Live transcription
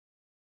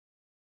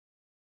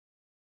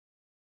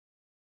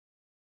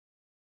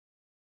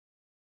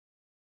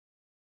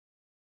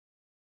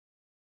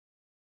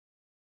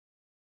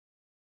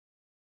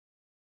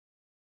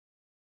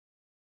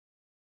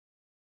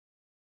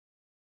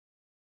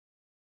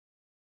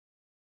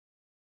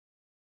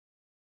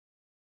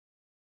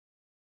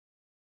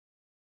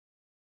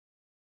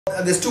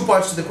There's two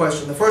parts to the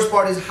question. The first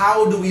part is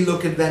how do we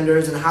look at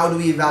vendors and how do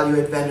we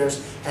evaluate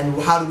vendors and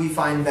how do we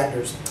find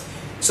vendors?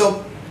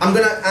 So I'm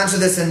going to answer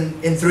this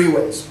in three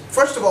ways.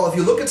 First of all, if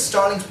you look at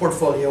StarLink's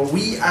portfolio,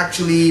 we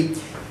actually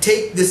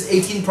take this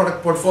 18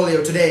 product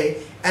portfolio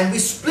today and we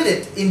split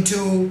it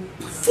into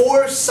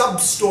 4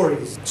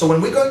 sub-stories. So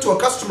when we go into a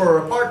customer or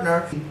a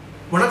partner,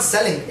 we're not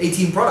selling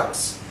 18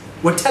 products.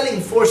 We're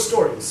telling 4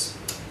 stories.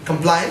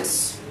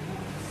 Compliance,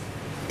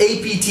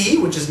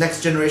 APT, which is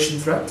next generation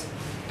threat,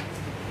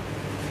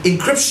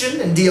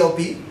 encryption and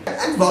DLP,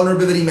 and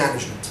vulnerability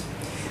management.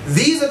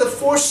 These are the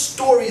 4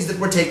 stories that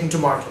we're taking to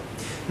market.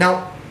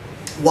 Now,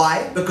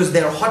 why? Because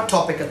they're a hot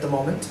topic at the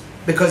moment,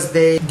 because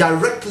they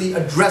directly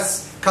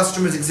address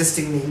customers'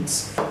 existing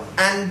needs.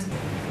 And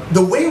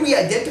the way we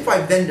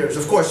identify vendors,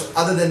 of course,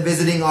 other than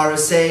visiting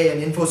RSA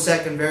and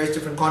InfoSec and various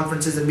different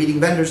conferences and meeting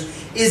vendors,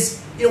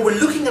 is we're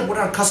looking at what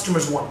our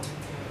customers want.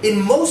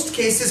 In most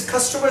cases,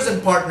 customers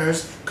and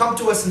partners come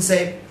to us and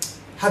say,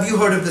 have you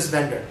heard of this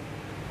vendor?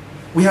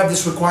 We have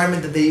this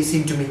requirement that they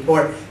seem to meet.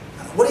 Or,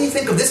 what do you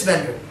think of this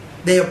vendor?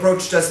 They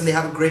approached us and they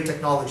have a great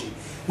technology.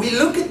 We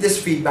look at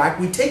this feedback,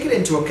 we take it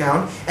into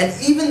account, and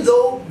even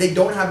though they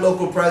don't have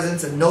local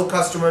presence and no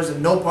customers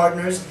and no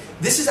partners,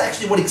 this is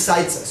actually what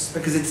excites us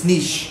because it's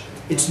niche,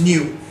 it's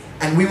new,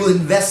 and we will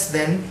invest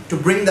then to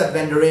bring that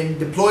vendor in,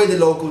 deploy the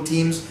local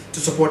teams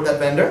to support that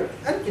vendor,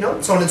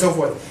 and so on and so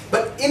forth.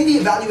 But in the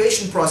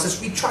evaluation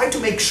process, we try to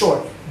make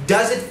sure,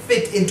 does it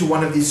fit into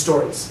one of these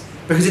stories?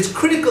 Because it's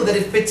critical that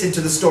it fits into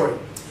the story.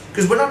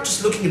 Because we're not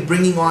just looking at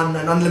bringing on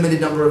an unlimited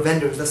number of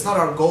vendors. That's not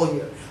our goal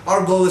here.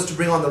 Our goal is to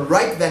bring on the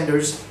right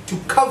vendors to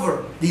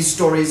cover these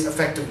stories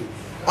effectively.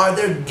 Are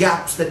there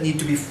gaps that need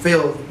to be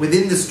filled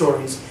within the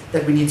stories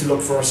that we need to look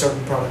for a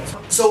certain product?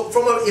 So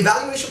from an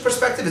evaluation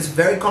perspective, it's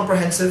very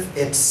comprehensive.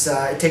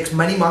 It takes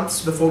many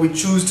months before we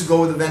choose to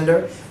go with a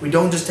vendor. We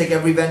don't just take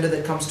every vendor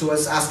that comes to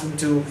us asking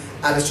to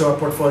add us to our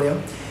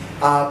portfolio.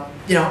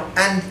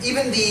 And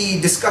even the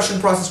discussion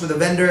process with a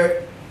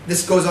vendor,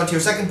 this goes on to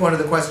your second point of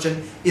the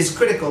question, is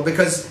critical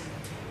because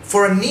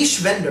for a niche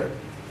vendor,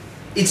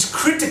 it's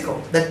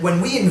critical that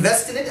when we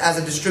invest in it as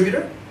a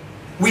distributor,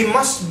 we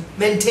must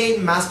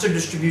maintain master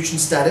distribution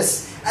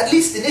status, at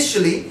least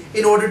initially,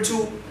 in order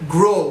to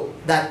grow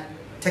that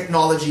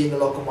technology in the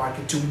local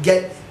market, to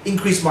get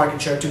increased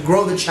market share, to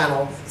grow the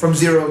channel from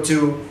 0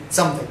 to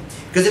something.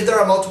 Because if there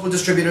are multiple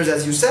distributors,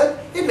 as you said,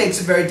 it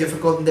makes it very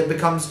difficult and there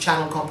becomes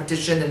channel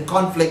competition and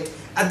conflict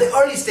at the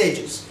early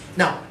stages.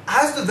 Now,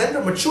 as the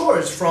vendor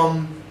matures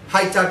from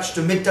high touch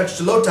to mid touch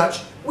to low touch,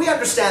 we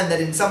understand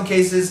that in some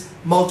cases,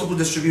 multiple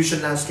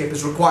distribution landscape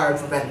is required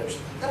for vendors.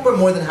 And we're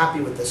more than happy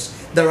with this.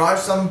 There are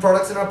some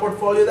products in our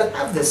portfolio that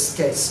have this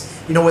case,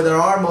 where there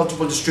are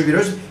multiple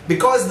distributors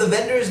because the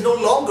vendor is no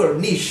longer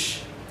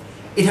niche.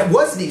 It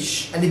was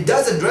niche and it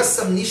does address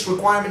some niche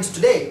requirements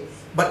today.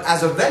 But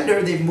as a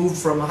vendor, they've moved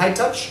from high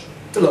touch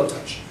to low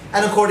touch.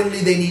 And accordingly,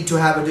 they need to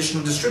have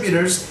additional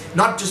distributors,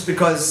 not just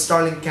because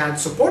StarLink can't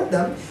support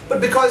them,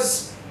 but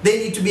because they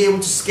need to be able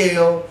to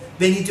scale.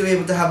 They need to be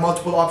able to have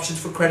multiple options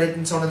for credit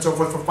and so on and so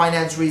forth for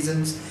finance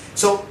reasons.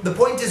 So the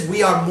point is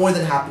we are more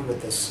than happy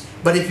with this.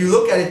 But if you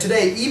look at it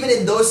today, even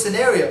in those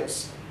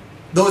scenarios,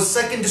 those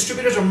second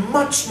distributors are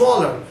much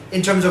smaller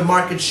in terms of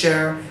market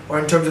share or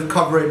in terms of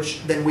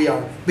coverage than we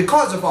are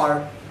because of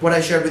what I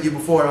shared with you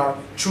before, our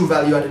true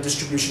value-added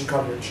distribution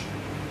coverage.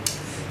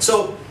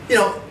 So,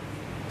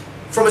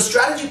 from a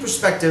strategy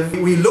perspective,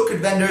 we look at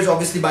vendors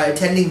obviously by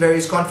attending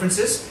various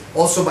conferences,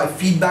 also by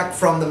feedback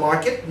from the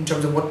market in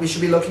terms of what we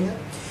should be looking at.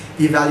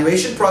 The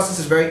evaluation process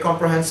is very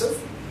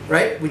comprehensive,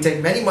 right? We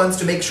take many months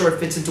to make sure it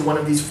fits into one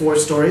of these 4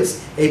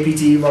 stories,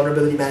 APT,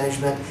 vulnerability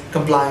management,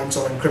 compliance,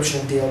 or encryption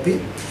and DLP.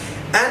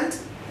 And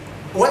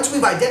once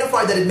we've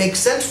identified that it makes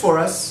sense for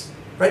us,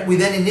 right, we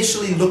then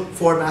initially look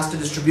for master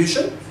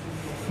distribution.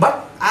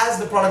 But as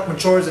the product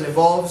matures and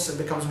evolves and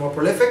becomes more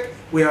prolific,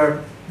 we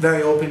are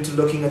very open to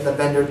looking at the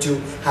vendor to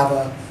have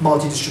a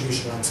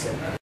multi-distribution landscape.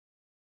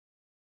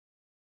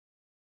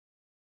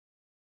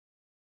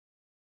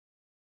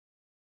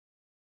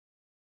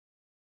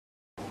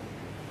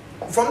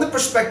 From the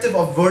perspective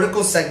of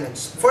vertical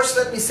segments, first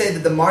let me say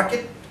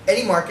that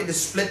any market is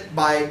split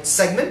by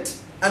segment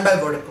and by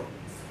vertical,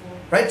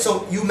 right?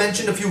 So you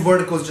mentioned a few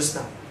verticals just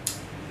now.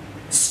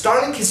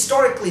 StarLink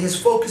historically has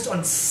focused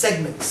on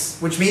segments,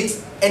 which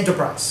means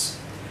enterprise.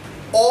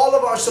 All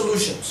of our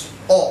solutions,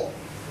 all,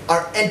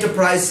 are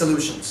enterprise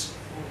solutions,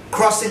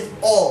 crossing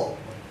all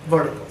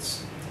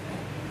verticals.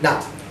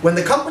 Now, when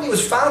the company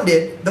was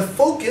founded, the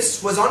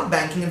focus was on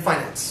banking and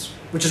finance,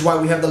 which is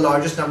why we have the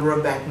largest number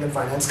of banking and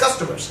finance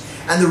customers.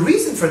 And the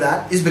reason for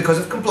that is because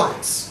of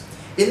compliance.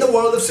 In the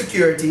world of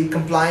security,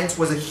 compliance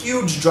was a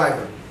huge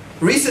driver.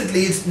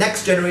 Recently, its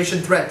next generation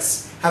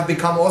threats have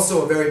become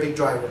also a very big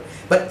driver.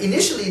 But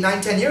initially,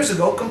 9-10 years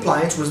ago,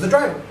 compliance was the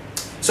driver.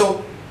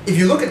 So if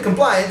you look at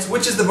compliance,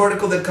 which is the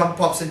vertical that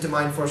pops into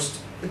mind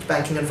first? It's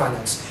banking and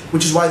finance,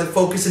 which is why the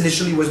focus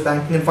initially was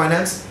banking and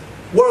finance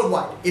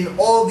worldwide, in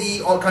all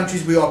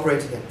countries we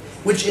operated in,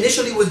 which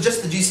initially was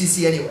just the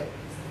GCC anyway.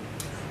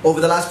 Over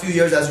the last few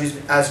years,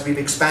 as we've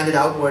expanded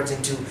outwards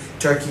into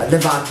Turkey,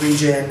 Levant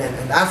region,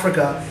 and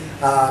Africa,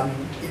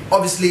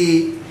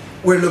 obviously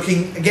we're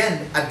looking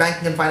again at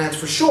banking and finance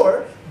for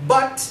sure,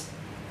 but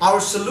our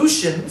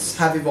solutions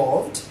have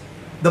evolved.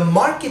 The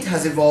market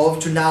has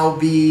evolved to now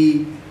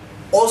be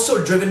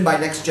also driven by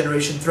next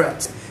generation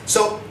threats.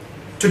 So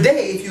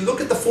today, if you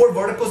look at the 4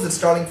 verticals that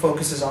StarLink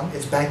focuses on,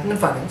 it's banking and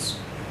finance,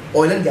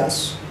 oil and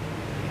gas,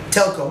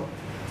 telco,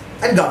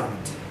 and government.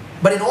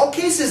 But in all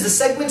cases, the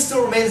segment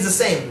still remains the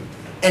same,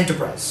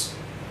 enterprise,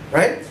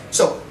 right?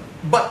 So,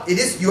 but it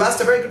is, you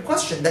asked a very good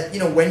question that,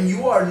 when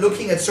you are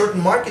looking at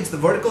certain markets, the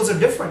verticals are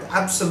different,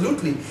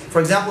 absolutely.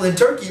 For example, in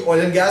Turkey, oil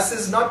and gas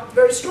is not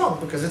very strong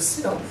because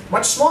it's,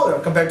 much smaller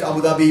compared to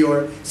Abu Dhabi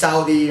or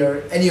Saudi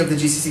or any of the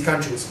GCC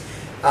countries.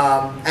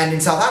 And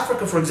in South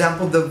Africa, for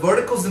example, the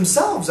verticals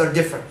themselves are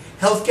different.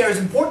 Healthcare is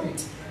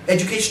important.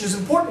 Education is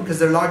important because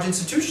they're large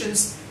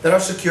institutions that are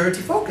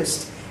security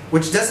focused,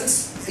 which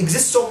doesn't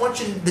exist so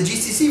much in the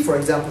GCC, for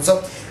example.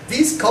 So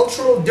these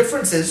cultural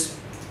differences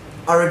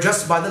are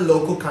addressed by the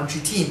local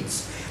country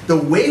teams. The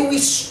way we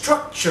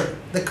structure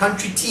the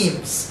country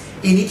teams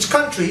in each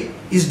country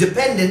is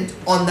dependent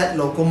on that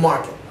local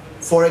market.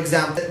 For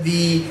example,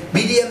 the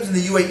BDMs in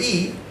the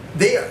UAE,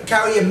 they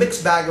carry a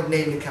mixed bag of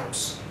named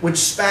accounts, which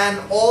span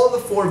all the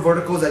 4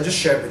 verticals I just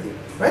shared with you,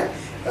 right?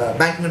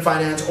 Banking and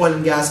finance, oil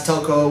and gas,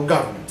 telco,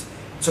 government.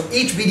 So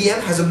each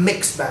BDM has a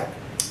mixed bag.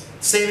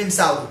 Same in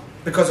Saudi,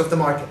 because of the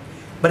market.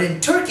 But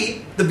in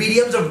Turkey, the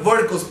BDMs are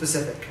vertical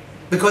specific,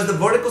 because the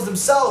verticals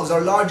themselves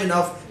are large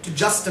enough to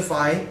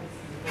justify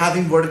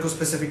having vertical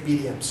specific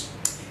BDMs.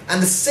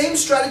 And the same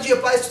strategy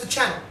applies to the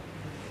channel.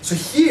 So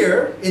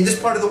here, in this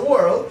part of the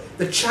world,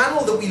 the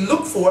channel that we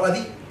look for are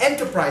the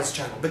enterprise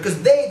channel,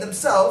 because they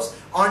themselves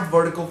aren't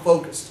vertical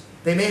focused.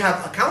 They may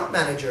have account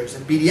managers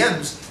and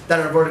BDMs that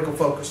are vertical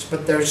focused,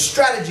 but their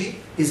strategy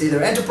is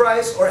either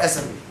enterprise or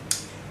SMB.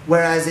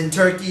 Whereas in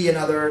Turkey and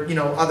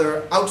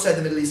other outside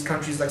the Middle East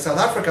countries like South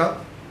Africa,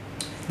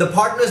 the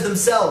partners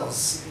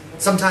themselves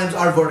sometimes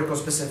are vertical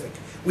specific.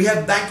 We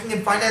have banking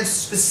and finance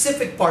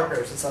specific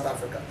partners in South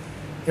Africa.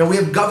 We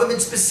have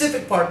government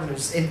specific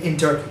partners in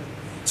Turkey.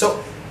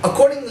 So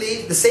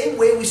accordingly, the same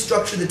way we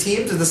structure the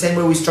teams is the same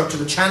way we structure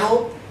the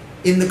channel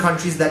in the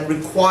countries that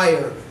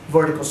require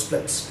vertical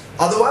splits.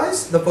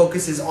 Otherwise, the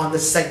focus is on the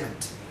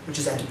segment, which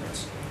is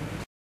enterprise.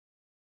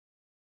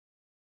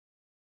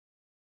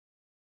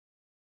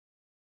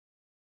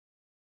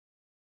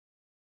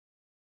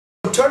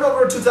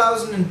 Turnover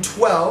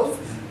 2012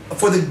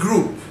 for the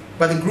group,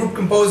 by the group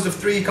composed of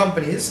 3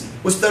 companies,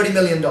 was $30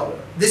 million.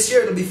 This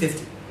year it'll be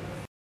 50.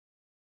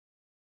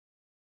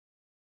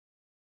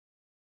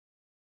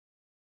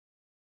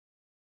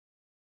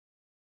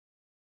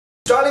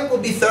 StarLink will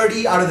be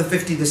 30 out of the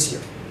 50 this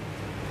year.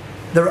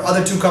 The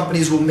other 2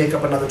 companies will make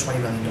up another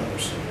 $20 million.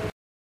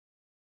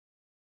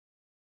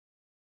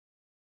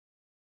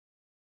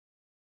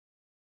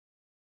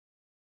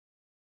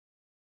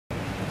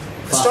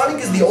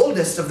 StarLink is the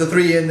oldest of the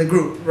 3 in the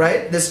group,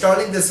 right? There's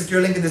StarLink, there's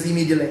SecureLink, and there's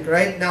eMediaLink,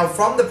 right? Now,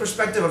 from the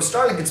perspective of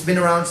StarLink, it's been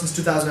around since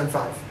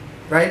 2005,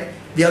 right?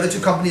 The other 2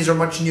 companies are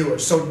much newer.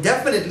 So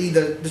definitely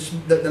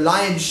the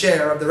lion's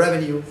share of the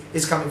revenue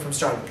is coming from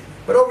StarLink.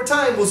 But over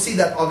time, we'll see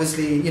that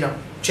obviously,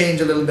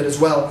 change a little bit as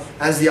well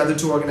as the other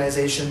 2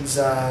 organizations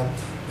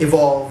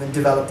evolve and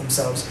develop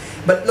themselves.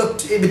 But look,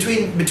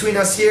 between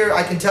us here,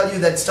 I can tell you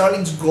that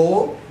StarLink's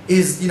goal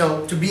is,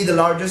 to be the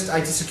largest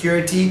IT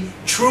security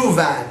true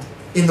VAD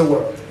in the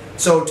world.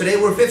 So today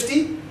we're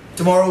 50,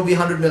 tomorrow will be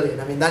 100 million.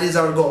 I mean, that is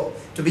our goal,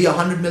 to be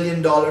 $100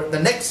 million.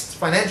 The next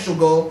financial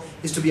goal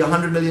is to be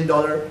 $100 million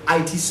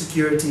IT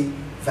security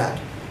VAD.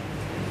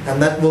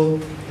 And that we'll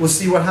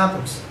see what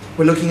happens.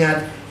 We're looking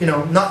at,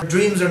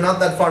 dreams are not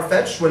that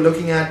far-fetched. We're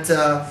looking at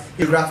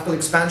geographical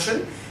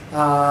expansion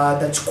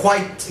that's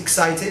quite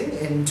exciting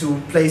into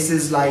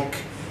places like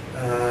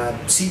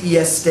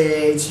CES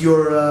states,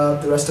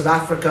 Europe, the rest of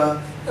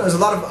Africa. There's a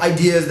lot of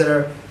ideas that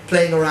are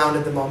playing around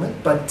at the moment,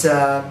 but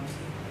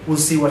we'll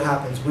see what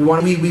happens.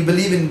 We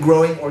believe in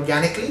growing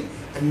organically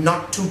and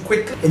not too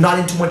quickly and not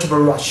in too much of a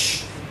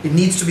rush. It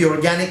needs to be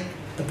organic.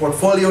 The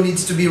portfolio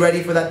needs to be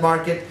ready for that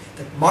market.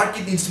 The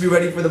market needs to be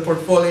ready for the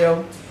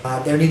portfolio.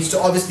 There needs to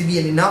obviously be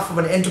enough of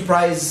an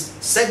enterprise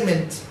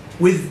segment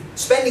with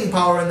spending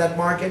power in that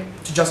market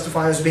to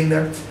justify us being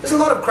there. There's a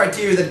lot of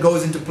criteria that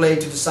goes into play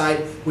to decide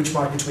which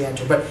markets we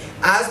enter. But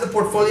as the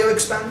portfolio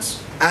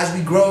expands, as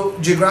we grow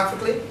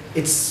geographically,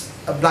 it's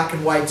a black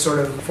and white sort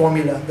of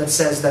formula that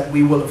says that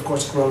we will, of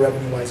course, grow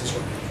revenue-wise as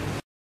well.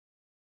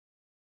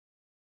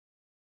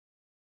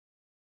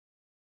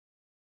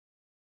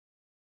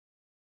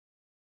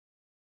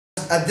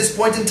 At this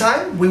point in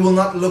time, we will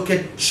not look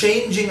at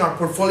changing our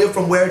portfolio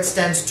from where it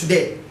stands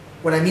today.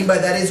 What I mean by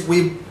that is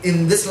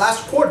in this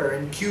last quarter,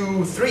 in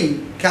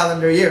Q3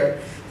 calendar year,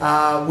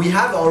 we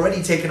have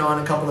already taken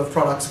on a couple of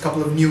products, a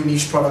couple of new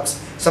niche products,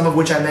 some of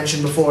which I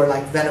mentioned before,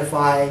 like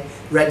Venafi,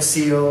 Red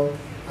Seal,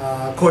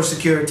 Core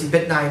Security,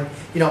 Bit9,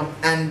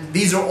 and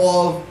these are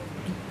all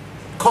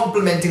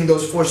complementing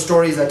those 4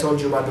 stories I told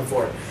you about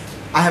before.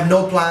 I have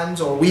no plans,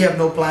 or we have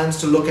no plans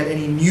to look at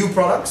any new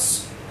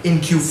products in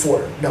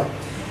Q4. No.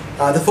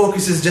 The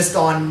focus is just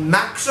on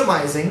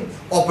maximizing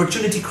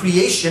opportunity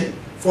creation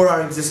for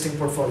our existing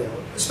portfolio,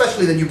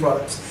 especially the new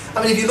products.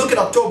 I mean, if you look at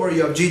October,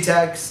 you have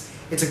GTEx.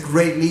 It's a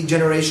great lead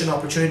generation,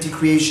 opportunity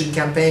creation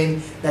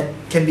campaign that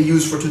can be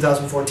used for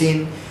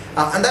 2014.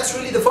 And that's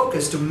really the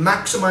focus, to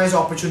maximize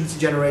opportunity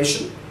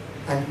generation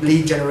and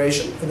lead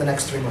generation for the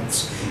next 3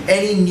 months.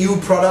 Any new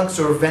products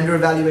or vendor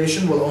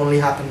evaluation will only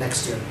happen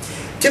next year.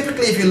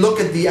 Typically, if you look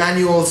at the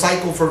annual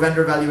cycle for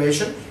vendor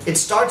evaluation, it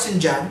starts in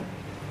Jan,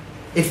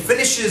 it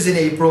finishes in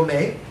April,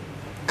 May,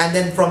 and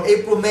then from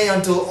April, May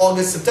until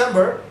August,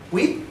 September,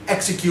 we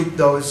execute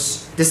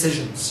those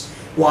decisions.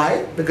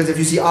 Why? Because if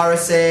you see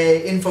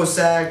RSA,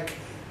 InfoSec,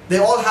 they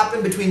all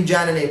happen between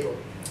Jan and April.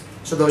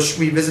 So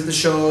we visit the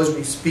shows,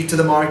 we speak to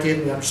the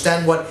market, we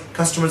understand what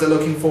customers are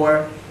looking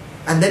for,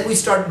 and then we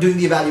start doing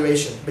the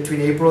evaluation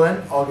between April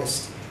and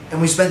August.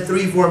 And we spend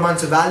 3-4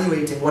 months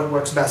evaluating what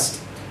works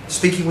best,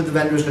 speaking with the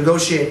vendors,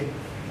 negotiating.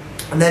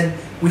 And then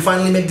we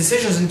finally make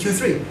decisions in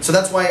Q3. So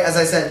that's why, as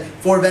I said,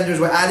 4 vendors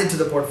were added to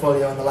the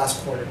portfolio in the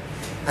last quarter.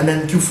 And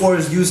then Q4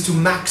 is used to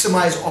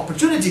maximize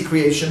opportunity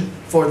creation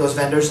for those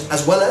vendors,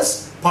 as well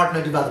as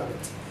partner development.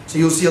 So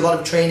you'll see a lot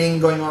of training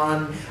going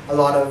on, a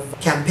lot of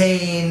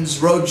campaigns,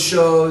 road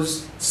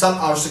shows.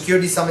 Our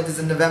security summit is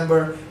in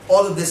November.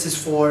 All of this is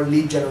for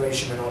lead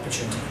generation and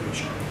opportunity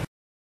creation.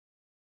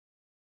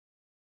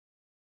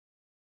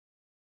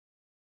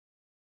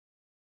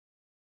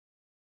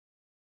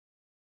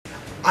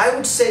 I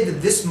would say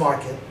that this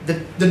market,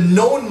 the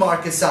known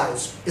market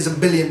size is $1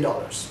 billion.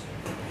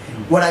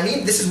 What I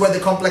mean, this is where the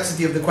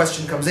complexity of the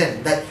question comes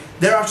in, that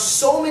there are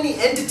so many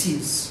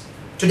entities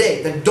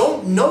today that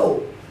don't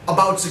know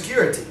about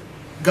security.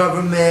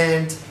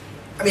 Government,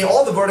 I mean,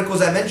 all the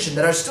verticals I mentioned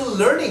that are still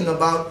learning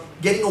about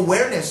getting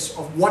awareness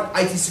of what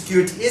IT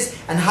security is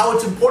and how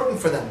it's important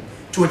for them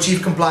to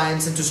achieve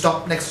compliance and to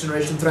stop next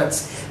generation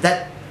threats.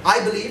 That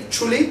I believe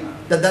truly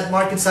that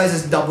market size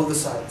is double the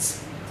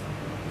size.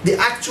 The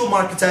actual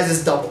market size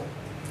is double.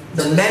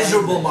 The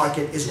measurable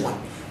market is 1.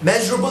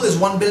 Measurable is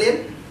 1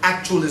 billion,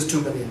 actual is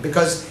 2 billion.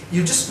 Because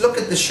you just look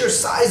at the sheer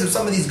size of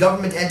some of these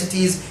government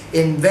entities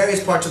in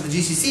various parts of the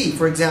GCC,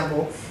 for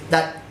example,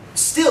 that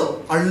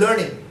still are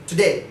learning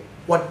today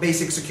what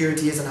basic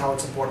security is and how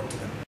it's important to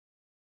them.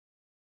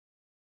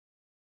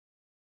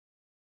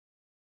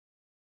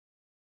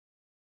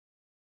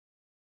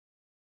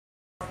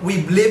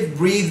 We live,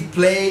 breathe,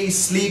 play,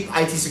 sleep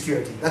IT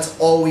security. That's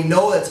all we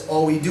know, that's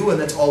all we do, and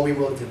that's all we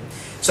will do.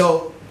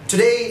 So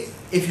today,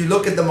 if you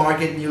look at the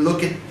market and you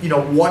look at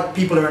what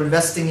people are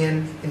investing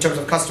in terms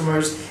of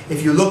customers,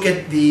 if you look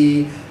at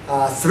the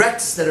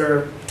threats that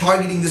are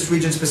targeting this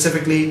region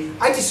specifically,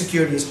 IT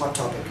security is a hot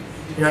topic.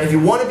 If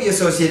you want to be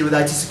associated with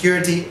IT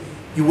security,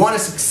 you want to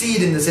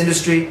succeed in this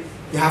industry,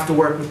 you have to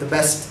work with the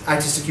best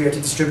IT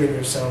security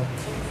distributors. So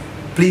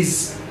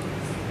please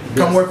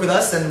come work with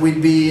us, and it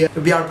would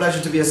be our pleasure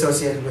to be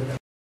associated with them.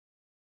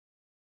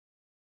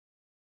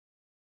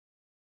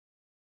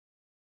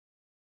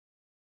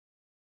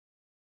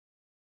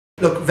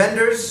 Look,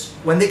 vendors,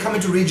 when they come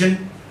into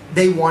region,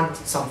 they want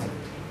something.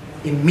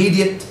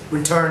 Immediate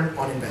return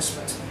on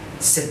investment.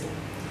 Simple.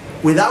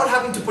 Without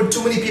having to put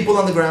too many people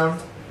on the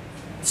ground,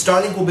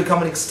 StarLink will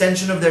become an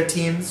extension of their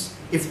teams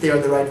if they are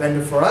the right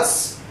vendor for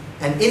us,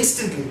 and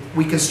instantly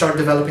we can start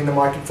developing the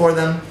market for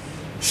them,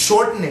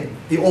 shortening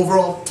the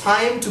overall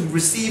time to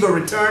receive a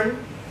return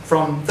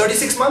from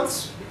 36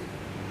 months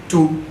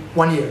to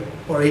 1 year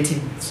or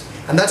 18 months.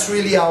 And that's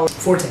really our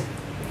forte,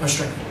 our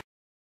strength.